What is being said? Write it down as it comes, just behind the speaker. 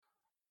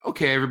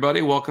Okay,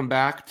 everybody, welcome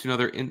back to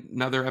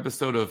another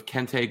episode of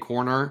Kente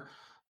Corner.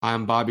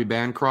 I'm Bobby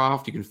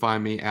Bancroft. You can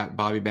find me at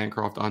Bobby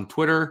Bancroft on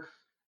Twitter.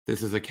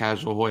 This is a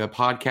Casual Hoya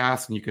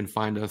podcast, and you can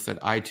find us at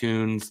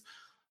iTunes,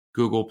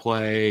 Google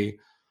Play,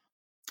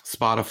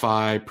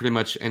 Spotify, pretty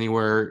much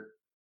anywhere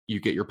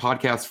you get your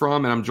podcasts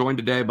from. And I'm joined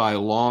today by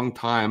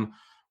longtime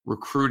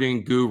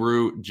recruiting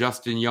guru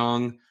Justin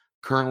Young,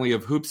 currently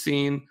of Hoop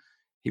Scene.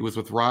 He was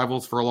with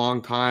Rivals for a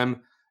long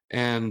time,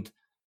 and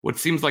what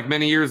seems like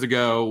many years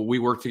ago, we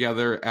worked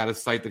together at a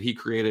site that he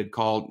created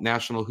called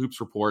National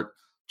Hoops Report.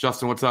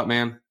 Justin, what's up,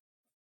 man?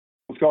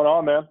 What's going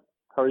on, man?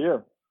 How are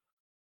you?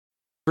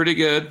 Pretty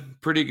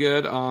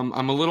good.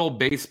 I'm a little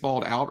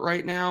baseballed out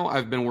right now.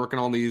 I've been working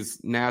on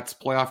these Nats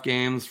playoff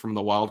games from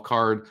the wild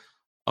card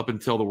up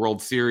until the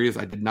World Series.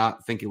 I did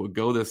not think it would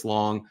go this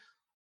long,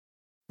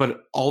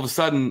 but all of a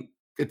sudden,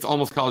 it's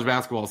almost college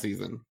basketball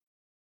season.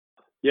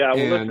 Yeah,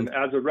 well, listen,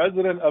 as a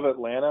resident of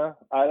Atlanta,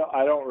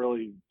 I don't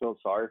really feel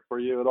sorry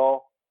for you at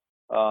all.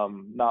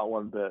 Not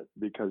one bit,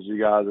 because you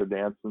guys are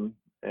dancing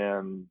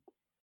and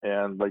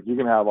like you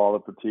can have all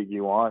the fatigue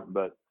you want,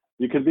 but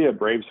you could be a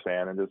Braves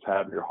fan and just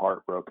have your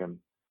heart broken.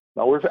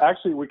 Now we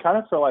kind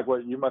of feel like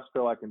what you must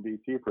feel like in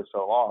DC for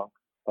so long,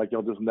 like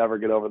you'll just never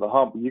get over the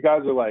hump. You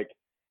guys are like,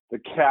 the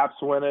Caps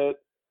win it,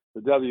 the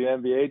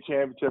WNBA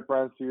championship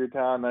runs through your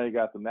town. Now you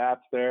got the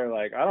Nats there.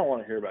 Like, I don't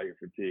want to hear about your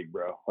fatigue,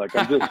 bro. Like,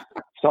 I'm just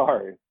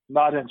sorry,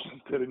 not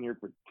interested in your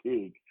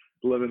fatigue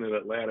living in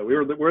Atlanta.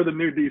 We're the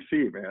new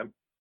DC, man.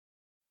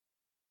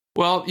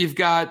 Well, you've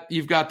got the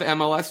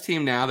MLS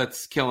team now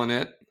that's killing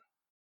it.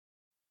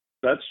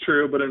 That's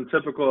true, but in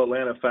typical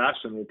Atlanta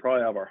fashion, we'll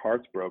probably have our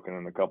hearts broken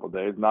in a couple of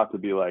days. Not to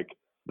be like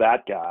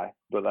that guy,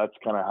 but that's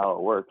kind of how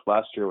it works.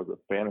 Last year was a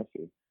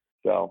fantasy,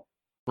 so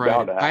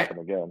bound to happen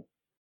again.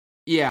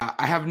 Yeah,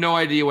 I have no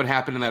idea what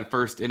happened in that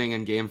first inning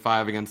in Game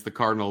 5 against the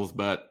Cardinals,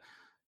 but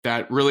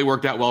that really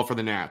worked out well for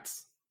the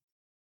Nats.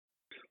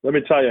 Let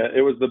me tell you, it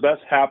was the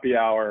best happy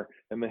hour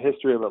in the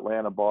history of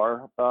Atlanta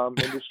bar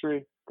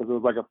industry, because it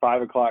was like a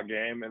 5 o'clock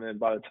game, and then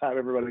by the time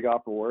everybody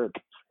got for work,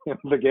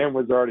 the game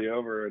was already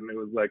over, and it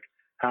was like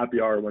happy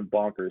hour went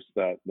bonkers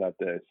that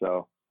day.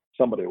 So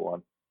somebody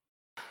won.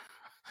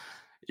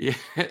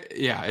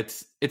 Yeah,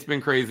 it's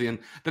been crazy, and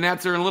the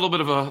Nats are in a little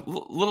bit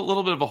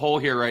of a hole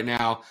here right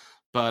now.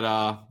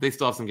 But they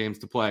still have some games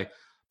to play.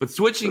 But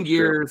switching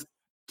gears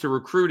to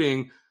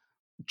recruiting,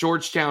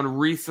 Georgetown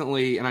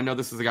recently, and I know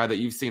this is a guy that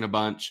you've seen a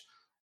bunch,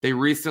 they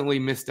recently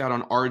missed out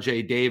on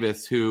RJ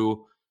Davis,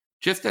 who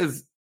just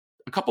as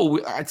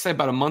I'd say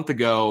about a month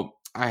ago,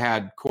 I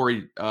had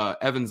Corey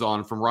Evans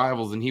on from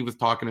Rivals, and he was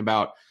talking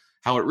about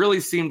how it really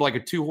seemed like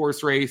a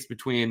two-horse race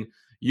between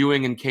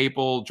Ewing and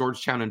Capel,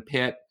 Georgetown and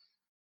Pitt,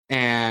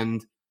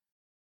 and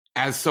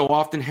as so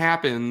often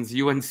happens,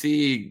 UNC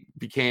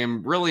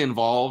became really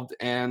involved,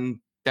 and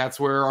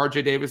that's where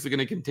RJ Davis is going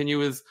to continue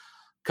his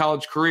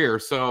college career.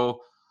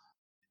 So,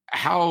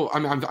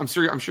 I'm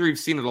sure you've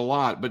seen it a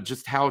lot, but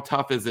just how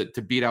tough is it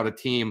to beat out a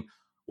team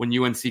when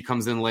UNC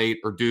comes in late,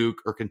 or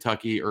Duke, or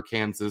Kentucky, or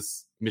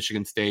Kansas,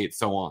 Michigan State,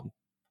 so on?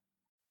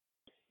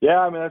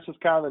 Yeah, I mean, that's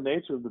just kind of the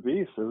nature of the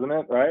beast, isn't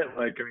it? Right?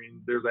 Like, I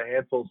mean, there's a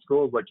handful of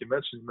schools, like you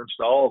mentioned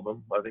all of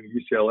them. I think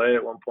UCLA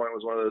at one point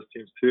was one of those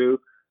teams too,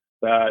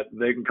 that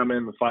they can come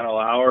in the final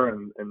hour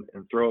and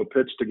throw a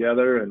pitch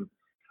together. And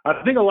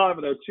I think a lot of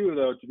it,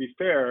 though, to be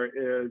fair,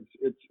 is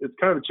it's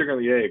kind of the chicken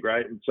and the egg,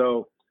 right? And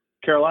so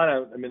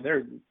Carolina, I mean,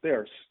 they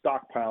are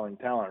stockpiling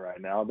talent right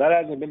now. That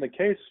hasn't been the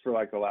case for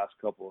like the last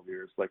couple of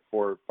years, like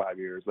 4 or 5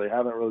 years. They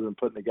haven't really been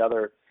putting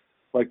together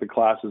like the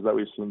classes that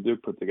we've seen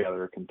Duke put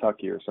together, or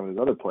Kentucky, or some of these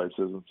other places.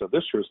 And so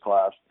this year's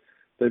class,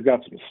 they've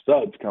got some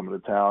studs coming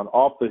to town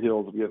off the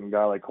heels of getting a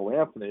guy like Cole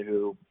Anthony,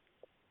 who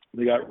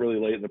they got really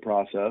late in the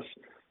process,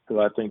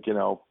 who I think,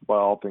 by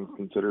all things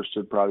considered,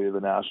 should probably be the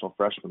national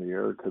freshman of the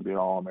year. It could be an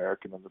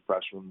All-American and the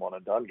freshman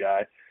one-and-done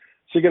guy.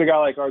 So you get a guy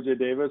like RJ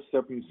Davis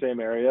up in the same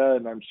area,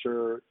 and I'm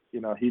sure,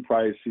 he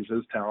probably sees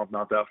his talent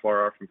not that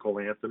far off from Cole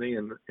Anthony,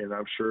 and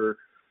I'm sure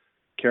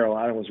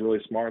Carolina was really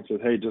smart and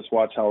said, hey, just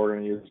watch how we're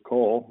going to use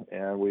Cole,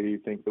 and we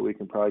think that we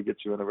can probably get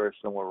you in a very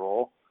similar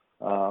role,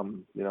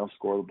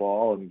 score the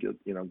ball and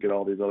get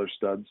all these other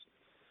studs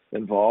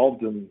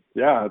involved. And,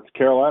 yeah, it's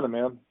Carolina,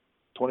 man.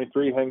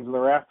 23 hangs in the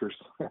rafters.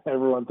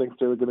 Everyone thinks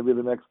they're going to be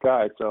the next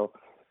guy. So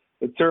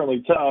it's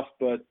certainly tough,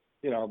 but,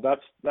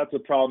 that's a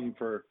problem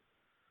for,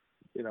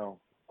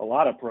 a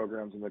lot of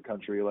programs in the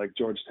country, like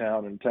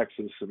Georgetown and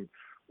Texas and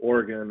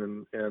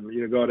Oregon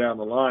and go down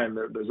the line.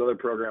 There's other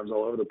programs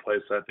all over the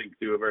place that I think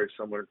do a very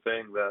similar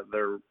thing, that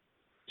they're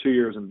 2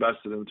 years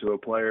invested into a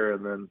player,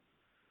 and then,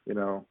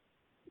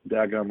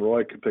 Daggum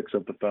Roy picks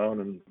up the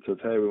phone and says,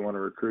 hey, we want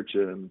to recruit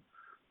you. And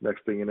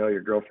next thing you know,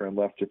 your girlfriend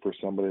left you for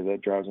somebody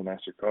that drives a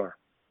nicer car.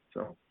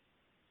 So,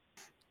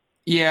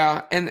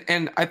 yeah,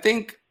 and I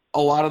think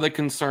a lot of the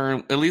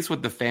concern, at least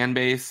with the fan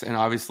base, and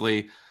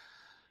obviously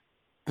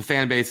the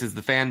fan base is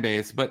the fan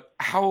base, but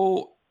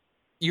how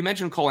you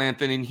mentioned Cole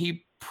Anthony, and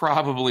he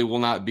probably will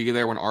not be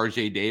there when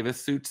RJ Davis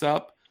suits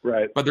up.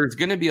 Right. But there's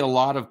going to be a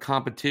lot of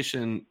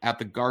competition at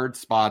the guard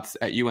spots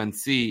at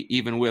UNC,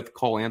 even with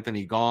Cole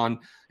Anthony gone,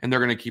 and they're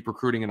going to keep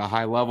recruiting at a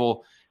high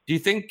level. Do you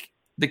think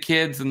the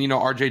kids, and,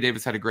 RJ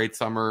Davis had a great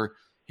summer.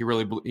 He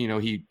really,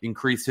 he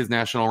increased his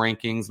national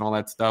rankings and all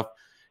that stuff.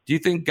 Do you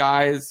think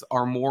guys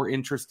are more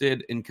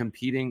interested in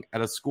competing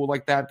at a school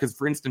like that? Because,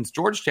 for instance,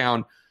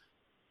 Georgetown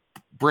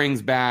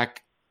brings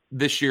back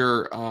this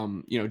year,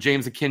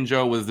 James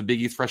Akinjo was the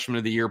Big East Freshman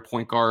of the Year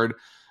point guard.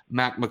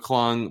 Mac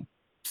McClung,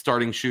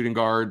 starting shooting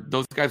guard.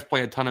 Those guys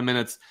play a ton of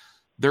minutes.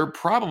 They're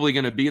probably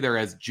going to be there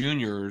as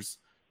juniors.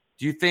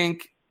 Do you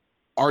think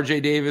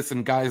RJ Davis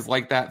and guys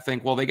like that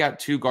think, well, they got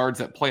two guards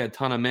that play a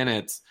ton of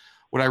minutes.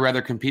 Would I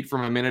rather compete for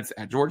my minutes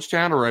at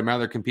Georgetown, or would I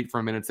rather compete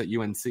for my minutes at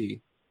UNC?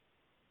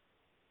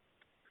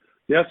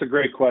 Yeah, that's a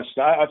great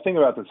question. I think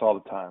about this all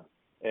the time.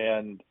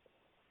 And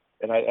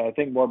I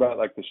think more about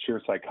like the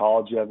sheer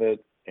psychology of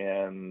it,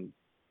 and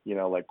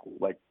like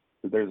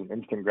there's an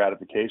instant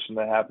gratification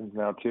that happens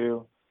now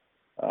too,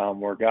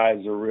 where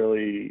guys are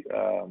really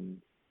kind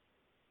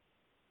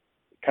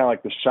of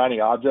like the shiny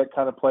object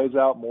kind of plays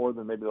out more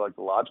than maybe like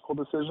the logical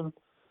decision.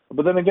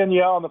 But then again,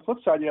 on the flip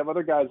side, you have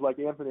other guys like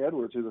Anthony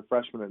Edwards, who's a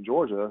freshman in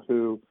Georgia,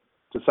 who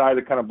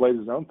decided to kind of blaze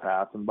his own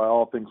path, and by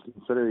all things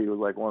considered, he was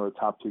like one of the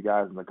top two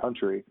guys in the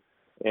country,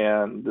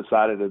 and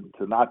decided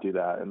to not do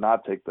that and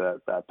not take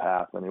that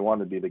path. And he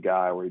wanted to be the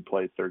guy where he'd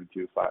play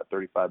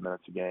 35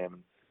 minutes a game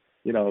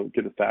and,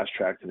 get a fast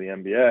track to the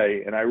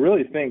NBA. And I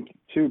really think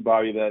too,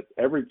 Bobby, that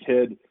every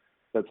kid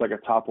that's like a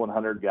top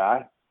 100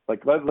 guy,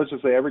 like let's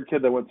just say every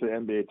kid that went to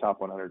NBA top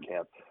 100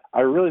 camp, I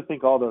really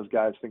think all those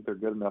guys think they're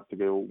good enough to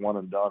go one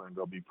and done and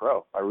go be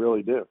pro. I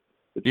really do.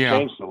 It's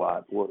changed a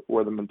lot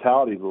where the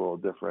mentality is a little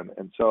different.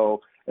 And so,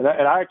 and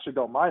I actually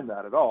don't mind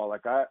that at all.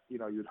 Like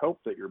you'd hope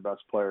that your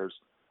best players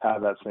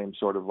have that same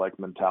sort of like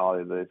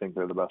mentality that they think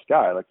they're the best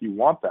guy. Like you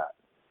want that.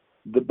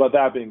 But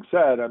that being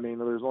said, I mean,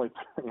 there's only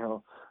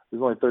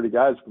 30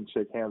 guys who can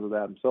shake hands with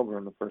Adam Silver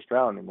in the first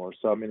round anymore.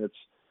 So, I mean,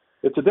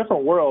 it's a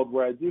different world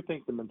where I do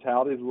think the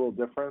mentality is a little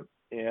different.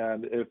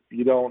 And if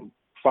you don't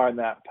find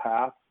that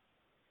path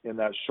in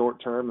that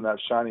short term and that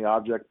shiny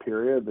object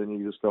period, then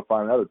you just go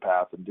find another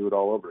path and do it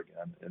all over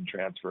again and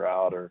transfer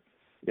out, or,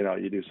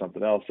 you do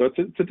something else. So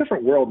it's a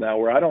different world now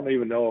where I don't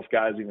even know if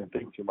guys even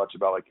think too much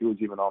about like who's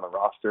even on the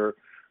roster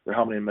or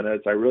how many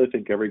minutes. I really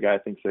think every guy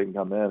thinks they can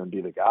come in and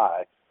be the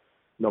guy,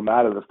 no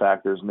matter the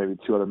fact there's maybe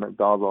two other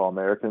McDonald's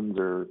All-Americans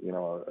or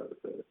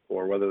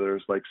whether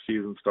there's like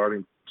seasoned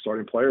starting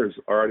players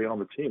already on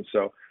the team.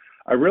 So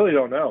I really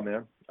don't know,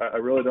 man. I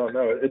really don't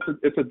know.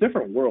 It's a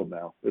different world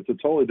now. It's a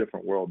totally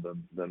different world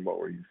than what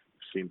we've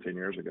seen 10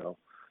 years ago.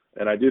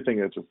 And I do think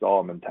it's just all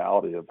a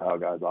mentality of how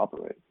guys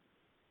operate.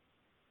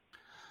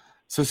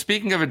 So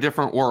speaking of a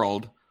different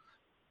world,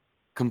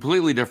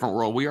 completely different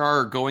world, we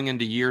are going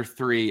into year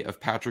 3 of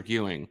Patrick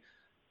Ewing,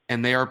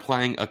 and they are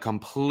playing a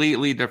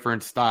completely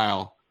different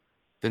style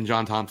than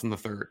John Thompson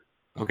III.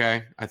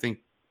 Okay? I think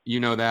you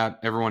know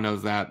that. Everyone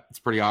knows that. It's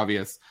pretty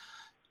obvious.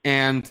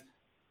 And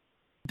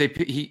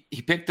he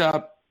picked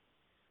up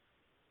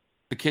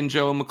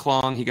Akinjo and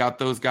McClung. He got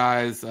those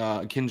guys.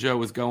 Akinjo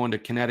was going to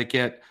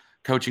Connecticut.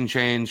 Coaching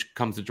change,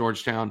 comes to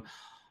Georgetown.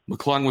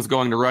 McClung was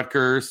going to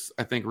Rutgers.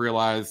 I think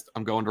realized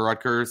I'm going to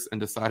Rutgers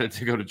and decided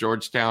to go to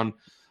Georgetown.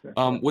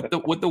 With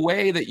the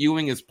way that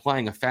Ewing is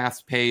playing a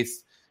fast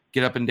pace,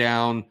 get up and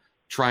down,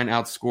 try and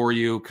outscore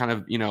you, kind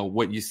of,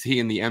 what you see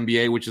in the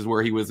NBA, which is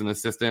where he was an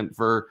assistant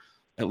for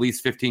at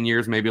least 15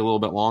 years, maybe a little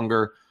bit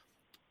longer.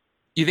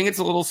 You think it's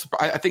a little,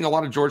 I think a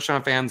lot of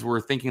Georgetown fans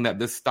were thinking that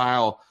this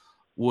style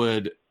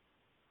would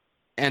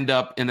end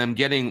up in them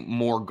getting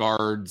more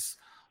guards,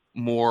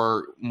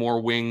 more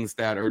wings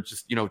that are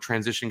just,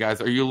 transition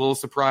guys. Are you a little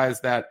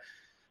surprised that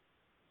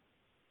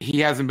he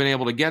hasn't been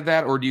able to get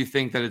that? Or do you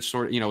think that it's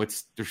sort of,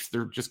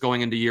 they're just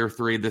going into year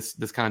 3.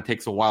 This kind of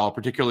takes a while,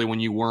 particularly when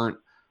you weren't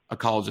a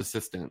college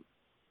assistant.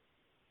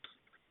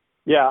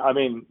 Yeah. I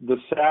mean, the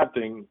sad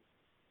thing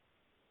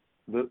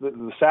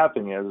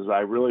is I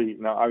really,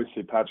 now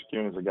obviously Patrick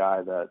Ewing is a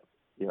guy that,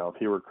 if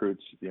he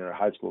recruits, a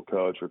high school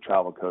coach or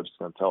travel coach, is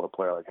going to tell the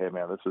player like, hey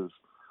man, this is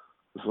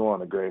one of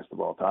the greatest of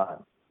all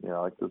time.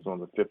 Like this is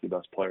one of the 50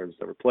 best players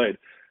that's ever played.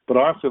 But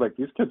honestly, like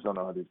these kids don't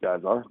know who these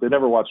guys are. They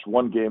never watched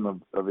one game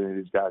of any of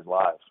these guys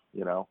live,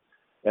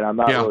 and I'm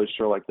not really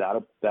sure like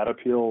that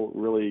appeal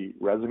really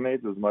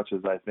resonates as much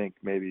as I think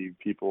maybe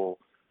people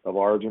of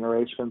our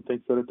generation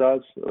think that it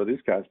does. Or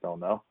these guys don't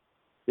know,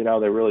 they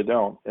really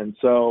don't. And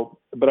so,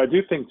 but I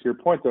do think to your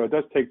point though, it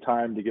does take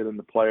time to get in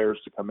the players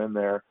to come in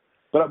there.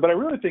 But I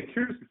really think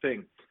here's the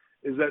thing,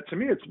 is that to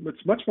me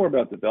it's much more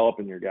about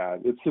developing your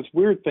guys. It's this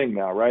weird thing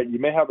now, right? You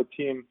may have a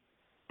team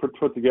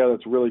put together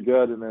that's really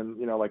good, and then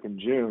like in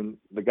June,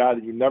 the guy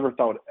that you never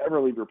thought would ever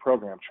leave your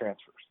program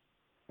transfers.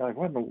 You're like,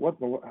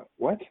 what?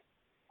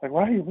 Like,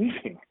 why are you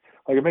leaving?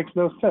 Like, it makes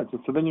no sense.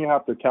 And so then you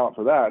have to account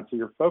for that. So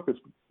your focus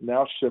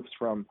now shifts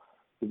from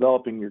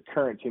developing your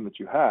current team that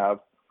you have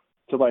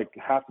to like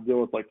have to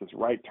deal with like this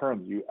right turn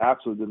that you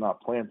absolutely did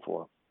not plan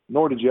for,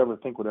 nor did you ever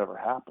think would ever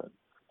happen.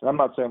 And I'm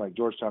not saying like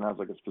Georgetown has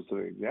like a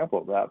specific example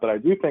of that, but I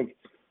do think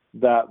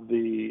that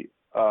the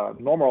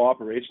normal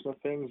operation of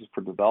things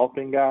for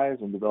developing guys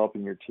and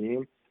developing your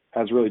team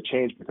has really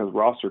changed because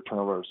roster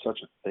turnover is such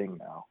a thing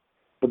now.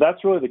 But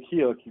that's really the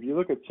key. Like, if you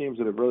look at teams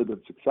that have really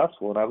been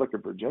successful, and I look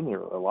at Virginia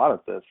a lot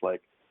at this,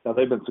 like, now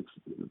they've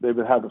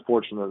had the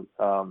fortunate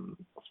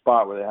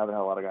spot where they haven't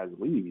had a lot of guys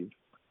leave,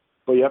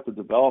 but you have to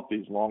develop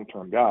these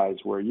long-term guys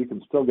where you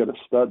can still get a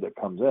stud that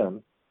comes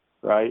in,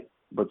 right?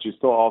 But you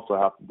still also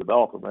have to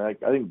develop them. And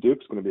I think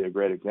Duke's going to be a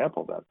great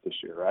example of that this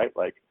year, right?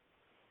 Like,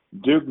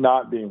 Duke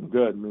not being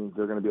good means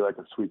they're going to be like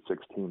a Sweet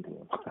 16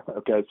 team.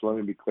 Okay, so let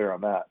me be clear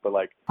on that. But,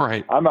 like,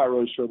 Right. I'm not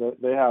really sure that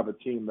they have a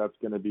team that's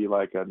going to be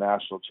like a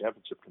national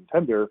championship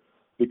contender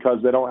because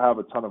they don't have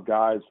a ton of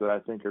guys that I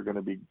think are going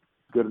to be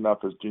good enough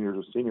as juniors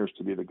or seniors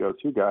to be the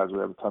go-to guys. We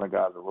have a ton of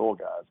guys that role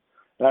guys.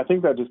 And I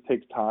think that just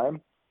takes time,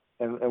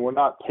 and we're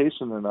not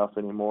patient enough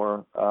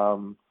anymore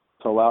to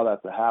allow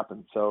that to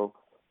happen. So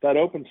that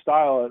open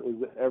style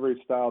is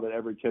every style that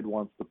every kid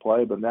wants to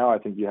play, but now I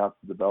think you have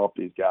to develop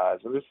these guys.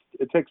 And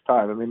it takes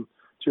time. I mean,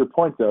 to your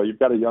point, though, you've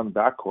got a young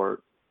backcourt,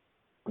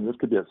 and this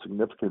could be a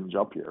significant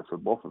jump here for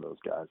both of those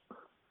guys,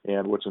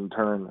 and which in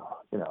turn,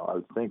 I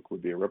would think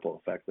would be a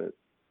ripple effect that,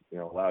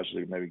 allows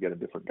you to maybe get a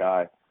different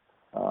guy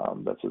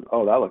that says,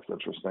 oh, that looks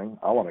interesting.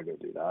 I want to go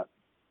do that,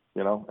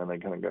 and they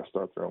kind of go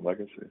start their own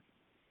legacy.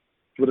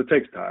 But it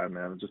takes time,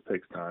 man. It just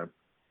takes time.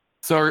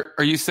 So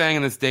are you saying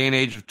in this day and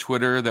age of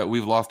Twitter that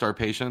we've lost our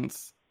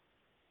patience?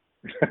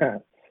 and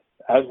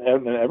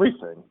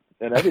everything.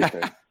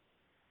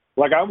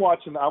 Like I'm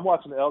watching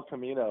El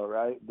Camino,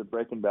 right? The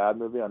Breaking Bad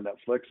movie on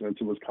Netflix, and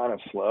it was kind of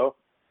slow.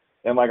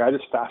 And like I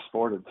just fast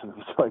forwarded to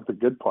like the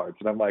good parts,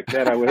 and I'm like,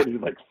 man, I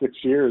waited like 6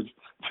 years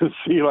to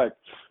see like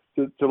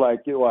to like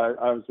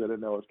obviously I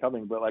didn't know it was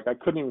coming, but like I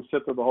couldn't even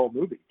sit through the whole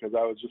movie because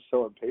I was just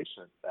so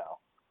impatient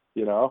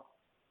now,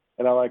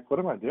 And I'm like,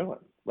 what am I doing?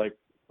 Like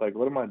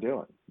what am I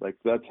doing? Like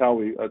that's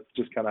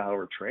just kind of how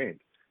we're trained,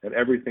 and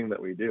everything that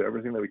we do,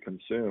 everything that we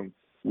consume,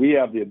 we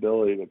have the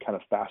ability to kind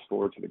of fast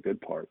forward to the good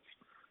parts.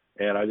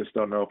 And I just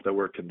don't know if that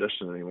we're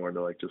conditioned anymore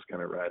to like just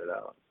kind of ride it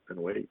out and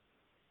wait.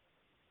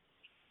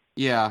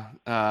 Yeah,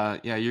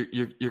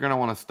 you're gonna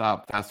want to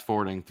stop fast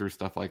forwarding through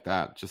stuff like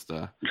that. Just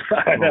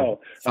I know.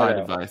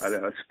 advice. I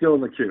know. It's still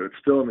in the queue.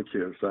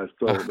 So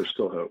there's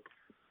still hope.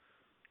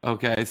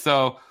 Okay,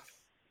 so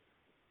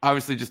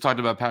obviously just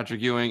talked about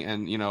Patrick Ewing,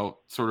 and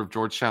sort of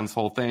Georgetown's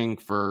whole thing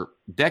for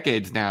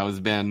decades now has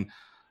been,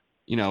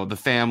 the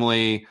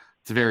family.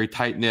 It's a very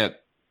tight knit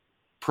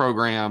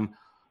program.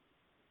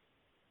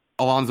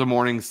 Alonzo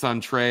Mourning's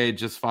son Trey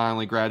just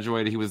finally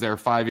graduated. He was there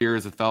 5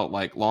 years. It felt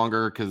like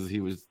longer because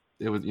it was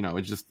a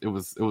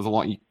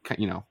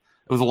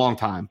long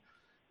time.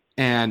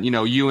 And,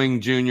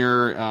 Ewing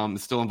Jr.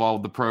 Is still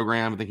involved with the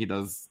program. I think he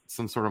does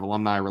some sort of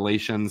alumni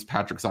relations.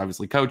 Patrick's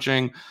obviously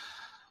coaching.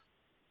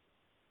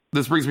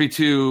 This brings me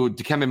to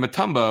Dikembe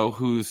Mutombo,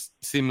 who's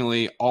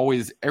seemingly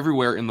always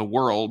everywhere in the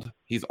world.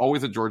 He's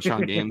always at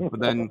Georgetown games, but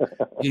then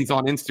he's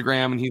on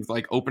Instagram and he's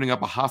like opening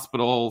up a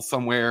hospital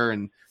somewhere,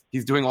 and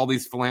he's doing all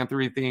these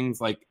philanthropy things.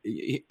 Like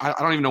I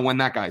don't even know when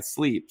that guy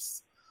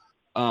sleeps.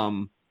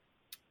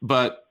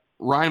 But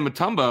Ryan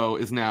Mutombo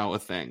is now a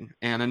thing,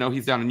 and I know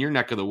he's down in your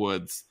neck of the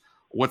woods.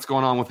 What's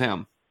going on with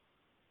him?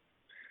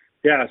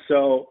 Yeah,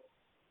 so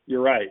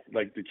you're right.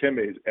 Like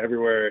Dikembe is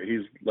everywhere.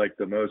 He's like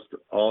the most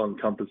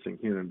all-encompassing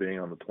human being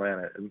on the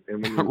planet. And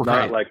when he's Right.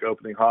 not like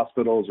opening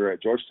hospitals or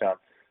at Georgetown,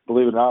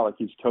 believe it or not, like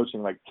he's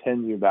coaching like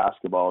 10U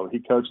basketball. He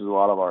coaches a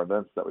lot of our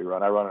events that we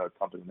run. I run a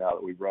company now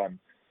that we run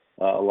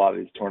a lot of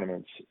these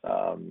tournaments,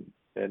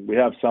 and we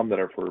have some that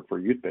are for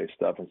youth-based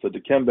stuff. And so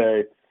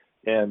Dikembe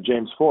and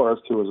James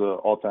Forrest, who was an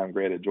all-time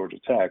great at Georgia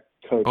Tech,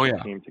 coached the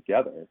team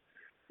together.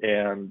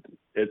 And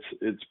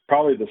it's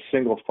probably the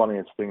single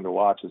funniest thing to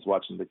watch is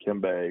watching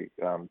Dikembe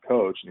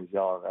coach, and he's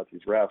yelling at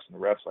these refs, and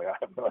the refs like, I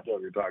have no idea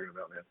what you're talking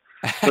about,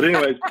 man. But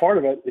anyways, part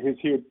of it is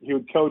he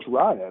would coach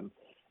Ryan,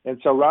 and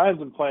so Ryan's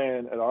been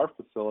playing at our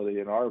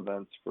facility in our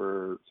events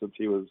since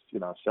he was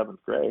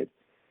 7th grade,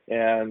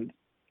 and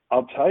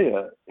I'll tell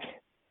you,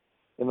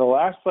 in the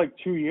last like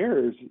 2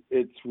 years,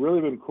 it's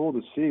really been cool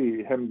to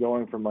see him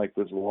going from like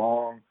this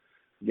long,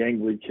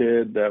 gangly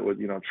kid that would,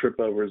 trip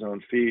over his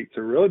own feet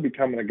to really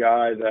becoming a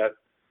guy that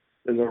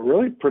is a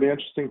really pretty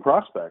interesting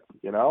prospect,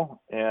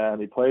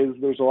 and he plays,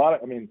 there's a lot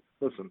of,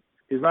 listen,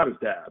 he's not his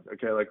dad.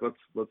 Okay. Like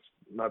let's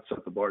not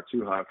set the bar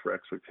too high for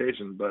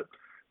expectation, but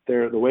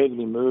the way that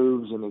he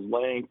moves and his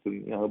length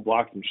and,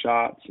 blocking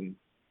shots and,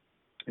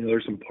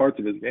 there's some parts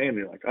of his game and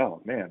you're like,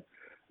 oh man,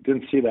 I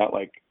didn't see that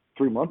like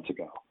 3 months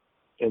ago.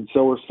 And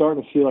so we're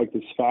starting to see like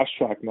this fast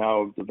track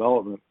now of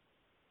development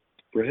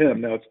for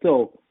him. Now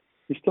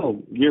he's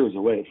still years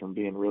away from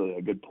being really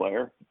a good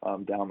player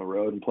down the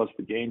road. And plus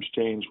the game's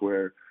changed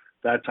where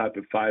that type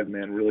of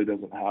 5-man really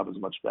doesn't have as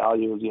much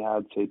value as he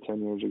had, say,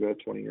 10 years ago,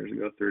 20 years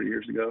ago, 30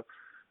 years ago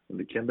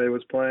when Dikembe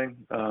was playing.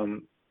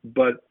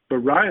 But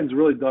Ryan's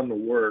really done the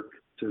work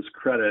to his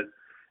credit.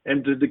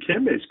 And to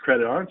Dikembe's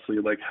credit, honestly,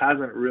 like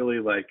hasn't really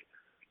like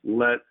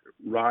let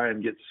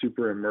Ryan get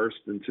super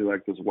immersed into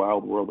like this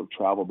wild world of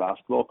travel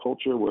basketball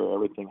culture where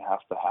everything has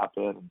to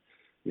happen.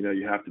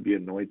 you have to be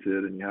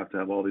anointed and you have to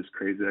have all these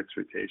crazy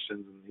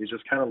expectations. And he's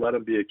just kind of let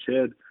him be a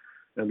kid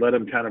and let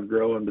him kind of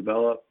grow and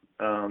develop,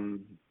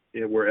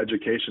 where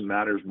education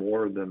matters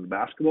more than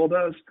basketball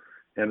does.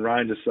 And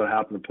Ryan just so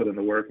happened to put in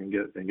the work and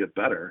get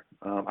better.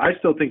 I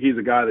still think he's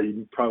a guy that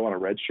you probably want to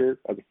redshirt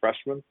as a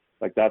freshman.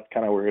 Like that's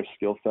kind of where his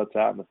skill set's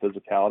at and the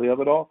physicality of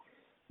it all.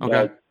 Okay.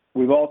 But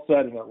we've all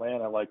said in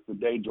Atlanta, like the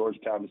day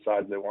Georgetown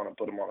decides they want to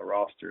put him on the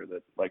roster,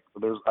 that like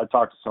I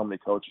talked to so many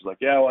coaches like,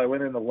 yeah, well, I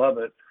went in to love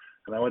it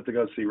and I went to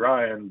go see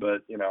Ryan,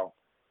 but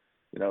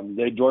the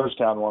day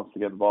Georgetown wants to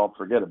get involved,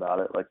 forget about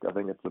it. Like I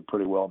think it's a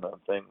pretty well known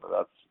thing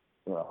that's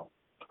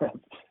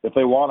if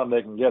they want him,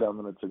 they can get him,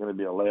 and it's going to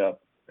be a layup,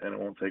 and it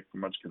won't take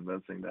much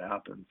convincing to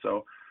happen.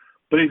 So,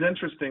 but he's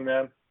interesting,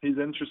 man. He's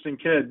an interesting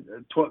kid.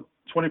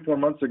 24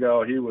 months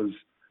ago, he was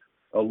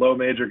a low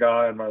major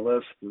guy on my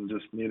list and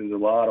just needed a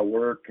lot of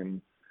work.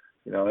 And,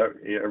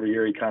 every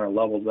year he kind of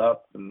levels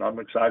up, and I'm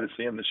excited to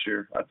see him this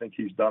year. I think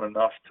he's done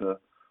enough to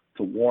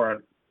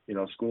warrant,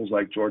 schools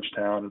like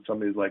Georgetown and some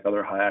of these like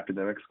other high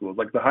academic schools.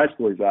 Like the high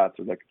school he's at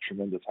is like a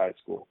tremendous high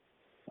school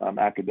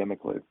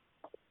academically.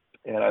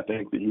 And I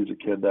think that he's a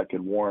kid that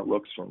could warrant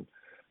looks from,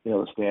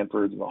 the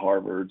Stanfords and the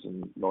Harvards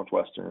and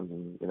Northwesterns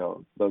and,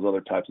 those other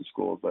types of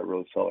schools that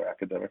really sell their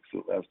academics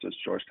as does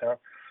Georgetown.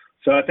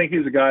 So I think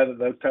he's a guy that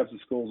those types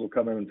of schools will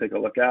come in and take a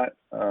look at.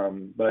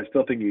 But I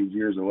still think he's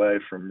years away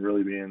from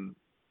really being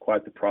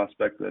quite the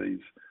prospect that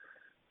he's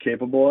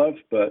capable of.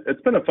 But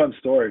it's been a fun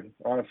story.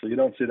 Honestly, you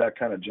don't see that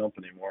kind of jump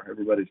anymore.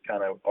 Everybody's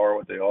kind of are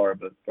what they are,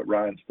 but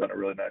Ryan's done a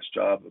really nice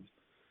job of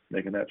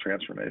making that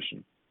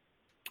transformation.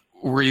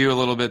 Were you a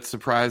little bit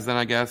surprised then,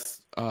 I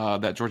guess,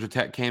 that Georgia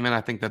Tech came in?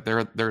 I think that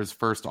they're his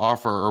first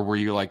offer, or were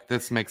you like,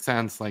 this makes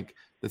sense? Like,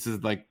 this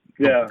is like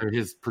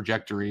his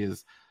trajectory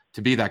is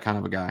to be that kind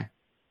of a guy.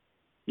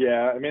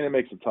 Yeah, I mean, it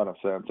makes a ton of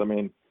sense. I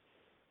mean,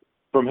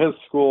 from his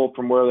school,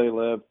 from where they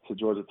live to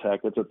Georgia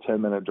Tech, it's a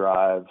 10-minute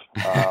drive.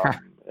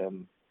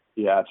 And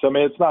yeah, so I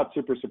mean, it's not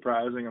super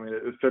surprising. I mean,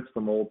 it fits the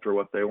mold for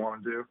what they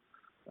want to do.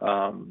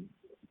 And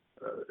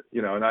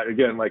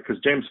because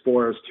James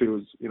Forrest,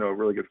 who's,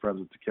 really good friends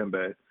with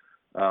Dikembe,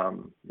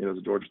 is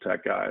a Georgia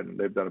Tech guy, and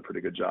they've done a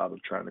pretty good job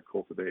of trying to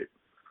cultivate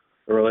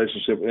a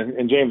relationship.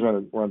 And James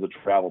runs a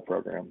travel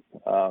program,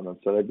 and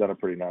so they've done a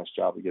pretty nice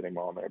job of getting him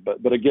on there.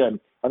 But again,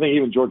 I think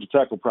even Georgia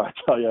Tech will probably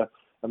tell you.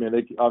 I mean,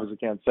 they obviously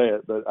can't say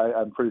it, but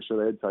I'm pretty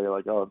sure they'd tell you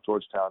like, oh, if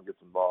Georgetown gets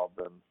involved,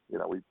 then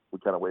we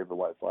kind of wave the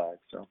white flag.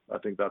 So I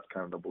think that's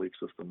kind of the belief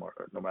system,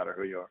 no matter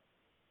who you are.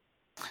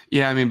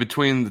 Yeah, I mean,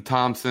 between the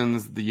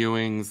Thompsons, the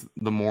Ewings,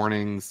 the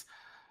Mornings,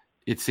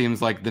 it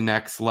seems like the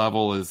next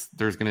level is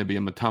there's going to be a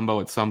Mutombo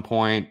at some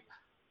point.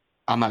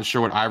 I'm not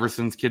sure what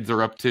Iverson's kids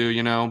are up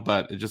to,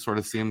 but it just sort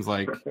of seems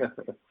like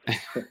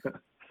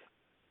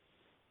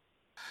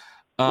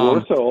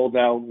we're so old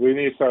now. We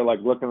need to start like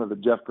looking at the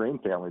Jeff Green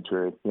family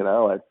tree,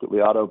 like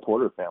the Otto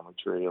Porter family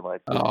tree, and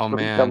like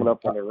coming up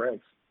in the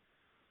ranks.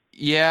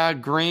 Yeah,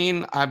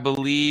 Green, I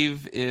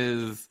believe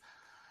is.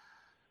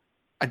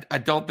 I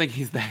don't think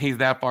he's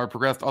that far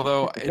progressed.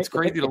 Although it's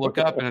crazy to look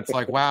up and it's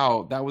like,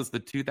 wow, that was the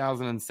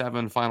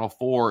 2007 Final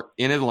Four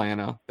in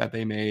Atlanta that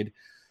they made,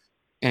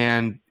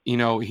 and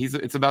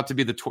it's about to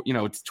be it's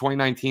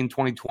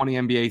 2019-2020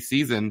 NBA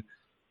season,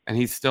 and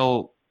he's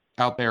still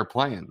out there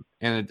playing.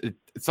 And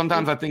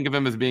sometimes I think of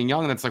him as being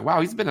young, and it's like,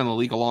 wow, he's been in the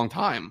league a long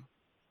time.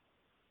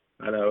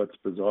 I know, it's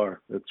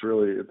bizarre. It's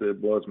really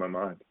it blows my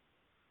mind.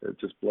 It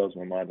just blows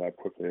my mind how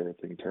quickly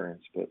everything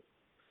turns. But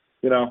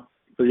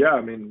yeah,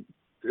 I mean.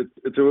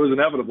 It was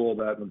inevitable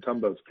that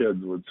Mutombo's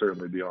kids would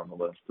certainly be on the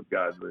list of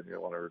guys that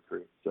you want to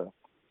recruit. So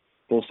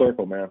full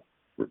circle, man.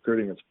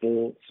 Recruiting is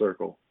full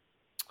circle.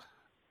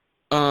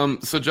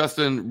 So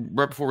Justin,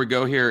 right before we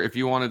go here, if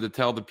you wanted to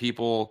tell the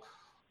people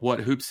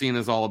what Hoop Scene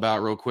is all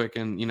about real quick,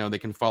 and they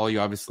can follow you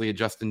obviously at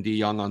Justin D.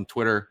 Young on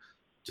Twitter,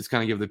 just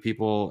kind of give the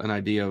people an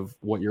idea of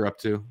what you're up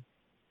to.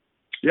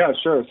 Yeah,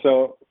 sure.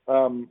 So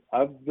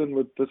I've been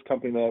with this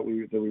company that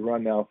we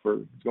run now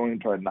for going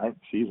into our 9th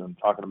season,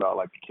 talking about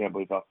like you can't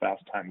believe how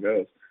fast time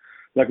goes.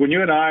 Like when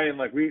you and I and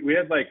like we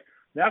had like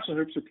National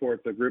Hoops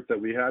Report, the group that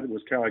we had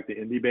was kind of like the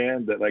indie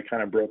band that like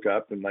kind of broke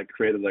up and like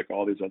created like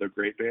all these other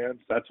great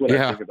bands. That's what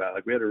I think about.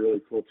 Like we had a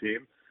really cool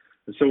team.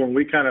 And so when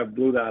we kind of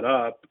blew that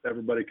up,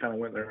 everybody kind of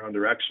went in their own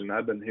direction.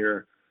 I've been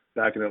here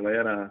back in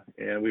Atlanta,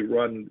 and we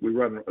run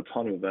a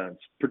ton of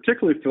events,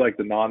 particularly for like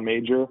the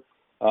non-major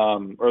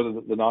or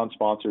the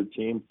non-sponsored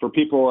team. For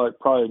people like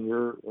probably in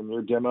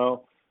your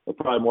demo, they're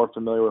probably more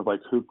familiar with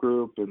like Hoop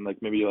Group and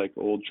like maybe like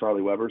old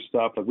Charlie Weber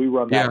stuff. Like we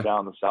run that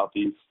down the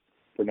Southeast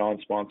for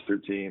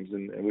non-sponsored teams,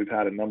 and we've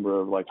had a number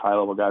of like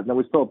high-level guys. Now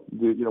we still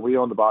do, we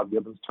own the Bob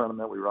Gibbons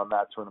tournament. We run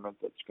that tournament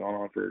that's gone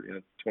on for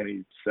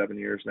 27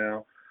 years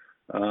now.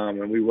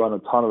 And we run a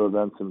ton of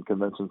events and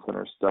convention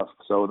center stuff.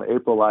 So in the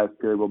April live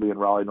period, we'll be in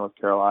Raleigh, North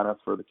Carolina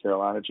for the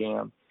Carolina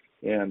Jam.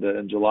 And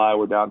in July,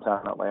 we're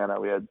downtown Atlanta.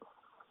 We had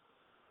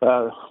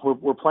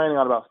we're planning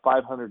on about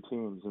 500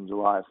 teams in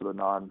July for the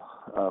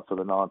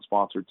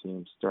non-sponsored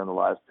teams during the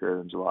live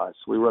period in July.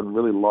 So we run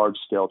really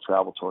large-scale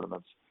travel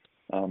tournaments.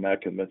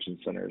 at convention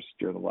centers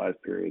during the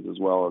live periods, as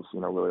well as,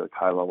 really like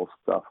high level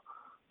stuff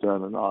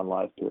during the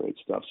non-live period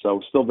stuff.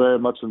 So still very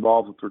much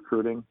involved with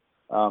recruiting.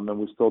 And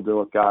we still deal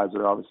with guys that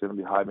are obviously going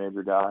to be high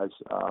major guys.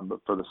 But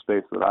for the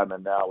space that I'm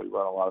in now, we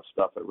run a lot of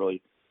stuff that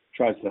really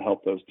tries to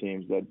help those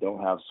teams that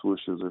don't have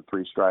swooshes or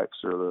three strikes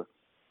or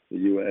the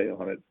UA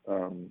on it.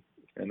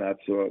 And that's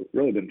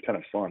really been kind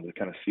of fun to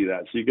kind of see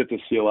that. So you get to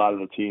see a lot of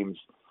the teams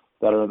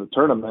that are in the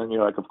tournament, and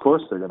you're like, of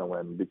course they're going to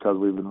win because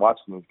we've been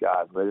watching these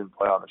guys. They didn't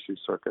play on the shoe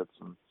circuits.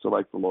 And so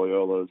like the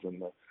Loyolas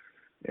and the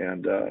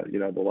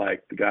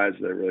guys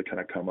that really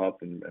kind of come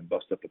up and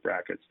bust up the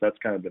brackets. That's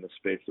kind of been a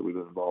space that we've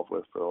been involved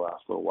with for the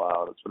last little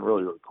while. It's been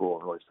really, really cool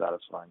and really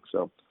satisfying.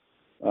 So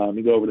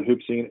you go over to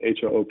Hoopseen,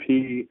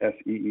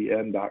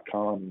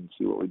 HOOPFEEN.com, and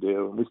see what we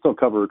do. And we still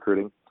cover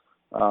recruiting,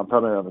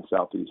 primarily on the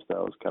Southeast,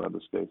 though, is kind of the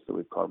space that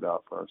we've carved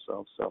out for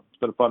ourselves. So it's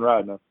been a fun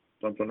ride, man.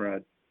 Fun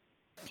ride.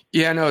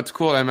 Yeah, no, it's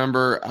cool. I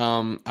remember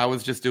I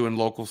was just doing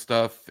local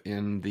stuff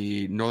in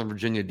the Northern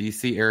Virginia,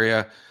 D.C.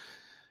 area.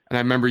 And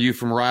I remember you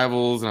from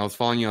Rivals, and I was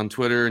following you on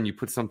Twitter, and you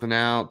put something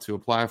out to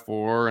apply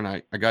for, and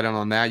I got down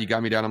on that. You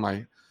got me down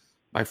on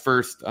my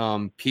first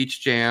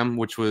Peach Jam,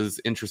 which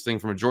was interesting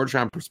from a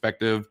Georgetown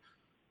perspective.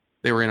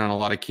 They were in on a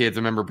lot of kids. I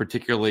remember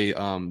particularly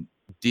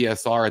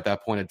DSR at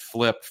that point had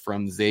flipped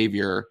from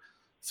Xavier,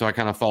 so I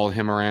kind of followed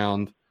him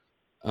around.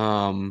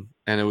 And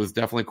it was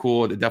definitely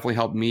cool. It definitely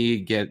helped me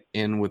get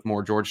in with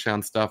more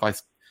Georgetown stuff.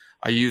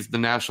 I used the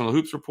National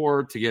Hoops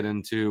Report to get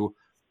into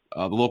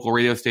the local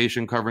radio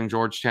station covering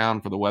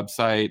Georgetown for the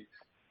website.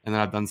 And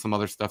then I've done some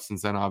other stuff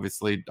since then.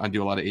 Obviously, I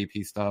do a lot of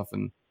AP stuff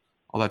and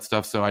all that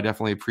stuff. So I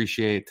definitely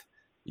appreciate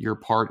your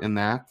part in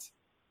that.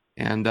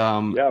 And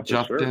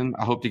Justin, sure.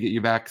 I hope to get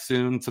you back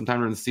soon, sometime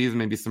during the season,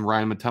 maybe some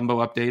Ryan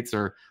Mutombo updates,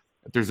 or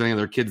if there's any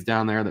other kids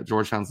down there that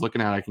Georgetown's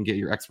looking at, I can get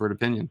your expert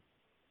opinion.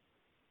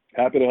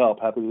 Happy to help.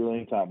 Happy to do it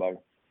anytime, buddy.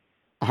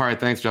 All right.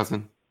 Thanks,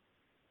 Justin.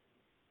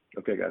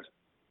 Okay, guys.